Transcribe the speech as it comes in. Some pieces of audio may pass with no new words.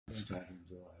try to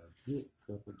enjoy a good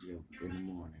cup of milk in the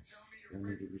morning. Don't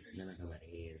need to be smelling like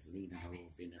ass, leaving the whole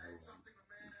in the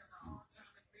whole.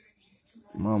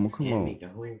 Mama, come on. Make the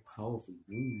whole coffee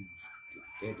move.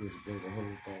 That just broke the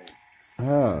whole thing.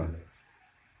 Huh?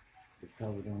 The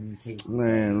coffee don't even taste the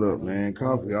Man, same. look, man,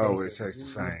 coffee always tastes the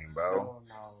same, bro.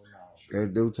 No.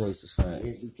 It do taste the same.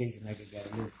 It be tasting like it got a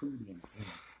little poop in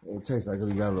it. It tastes like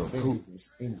it got a little poop.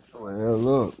 Well,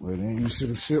 look, well, then you should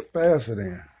have sipped faster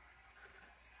then.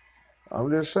 I'm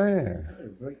just saying.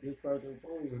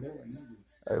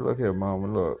 Hey, look here, Mama,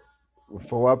 look.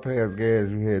 Before I passed gas,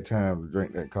 you had time to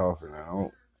drink that coffee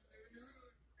now.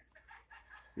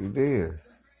 You did.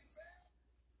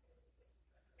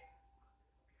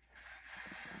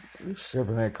 You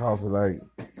sipping that coffee like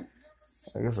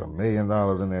it's $1 million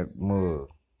in that mug.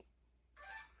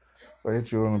 If I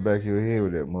hit you on the back of your head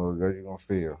with that mug, how you gonna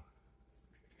feel?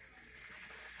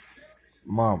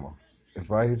 Mama,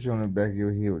 if I hit you on the back of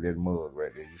your head with that mug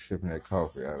right there, you sipping that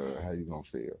coffee out of it, how you gonna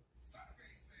feel?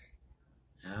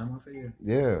 How am I feel?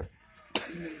 Yeah.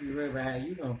 You remember how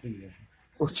you gonna feel?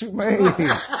 What you mean? You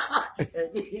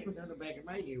hit me on the back of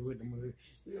my head with the mug.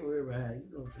 You don't remember how you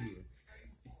gonna feel?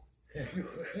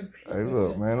 Hey,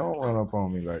 look, man, don't run up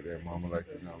on me like that, Mama. Like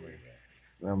you know me.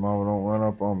 That Mama don't run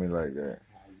up on me like that.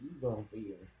 How you gonna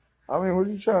feel? I mean, what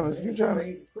you trying to? You trying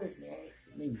to?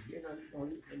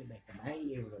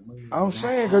 I'm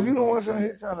saying, cause you don't want something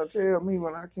here trying to tell me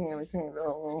when I can and can't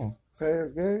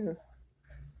pass gas.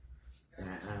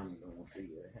 I'm gonna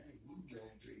feel.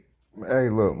 Hey,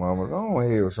 look, Mama, go on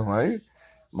here with somebody.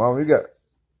 Mama, you got.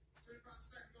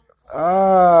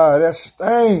 That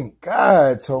stink.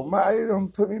 God, Tommy, you done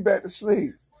put me back to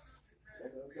sleep.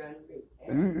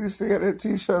 You still got that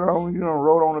t-shirt on, you done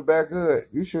wrote on the back of it.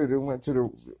 You should have went to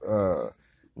the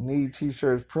need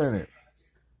t-shirts printed.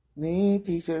 Need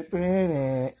t-shirt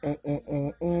printed. I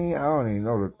don't even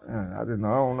know I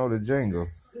don't know the jingle.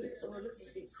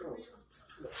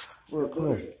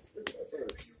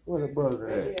 Where the buzzer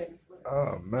at?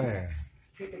 Oh, man.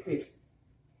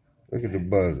 Look at the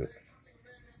buzzer.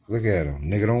 Look at him.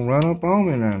 Nigga, don't run up on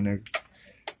me now, nigga.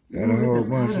 Got a whole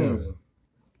bunch of them.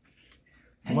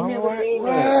 Mama,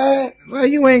 what? Why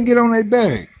you ain't get on their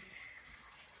back?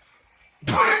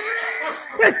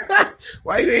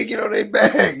 Why you ain't get on their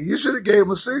back? You should have gave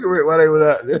them a cigarette while they were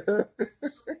out there.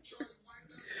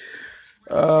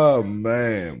 Oh,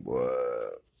 man, boy.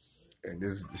 And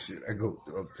this is the shit I go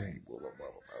through. I'm telling you, boy, my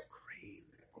mama about crazy.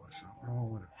 Boy, something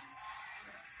wrong with her.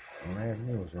 Don't ask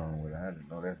me what's wrong with her. I didn't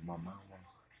know that's my mama.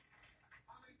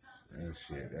 That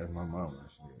shit, that's my mama.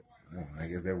 Shit. I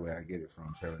guess that's where I get it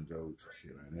from, telling jokes and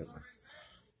shit like that.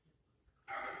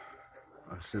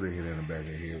 I should have hit in the back of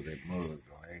the head with that mug,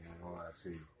 though. I ain't even gonna lie to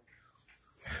you.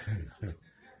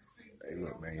 Hey,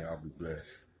 look, man, y'all be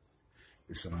blessed.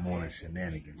 It's some morning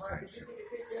shenanigans type shit.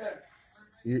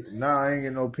 Nah, I ain't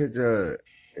get no picture.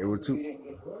 It was too.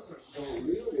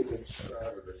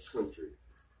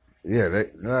 Yeah,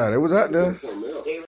 they was out there.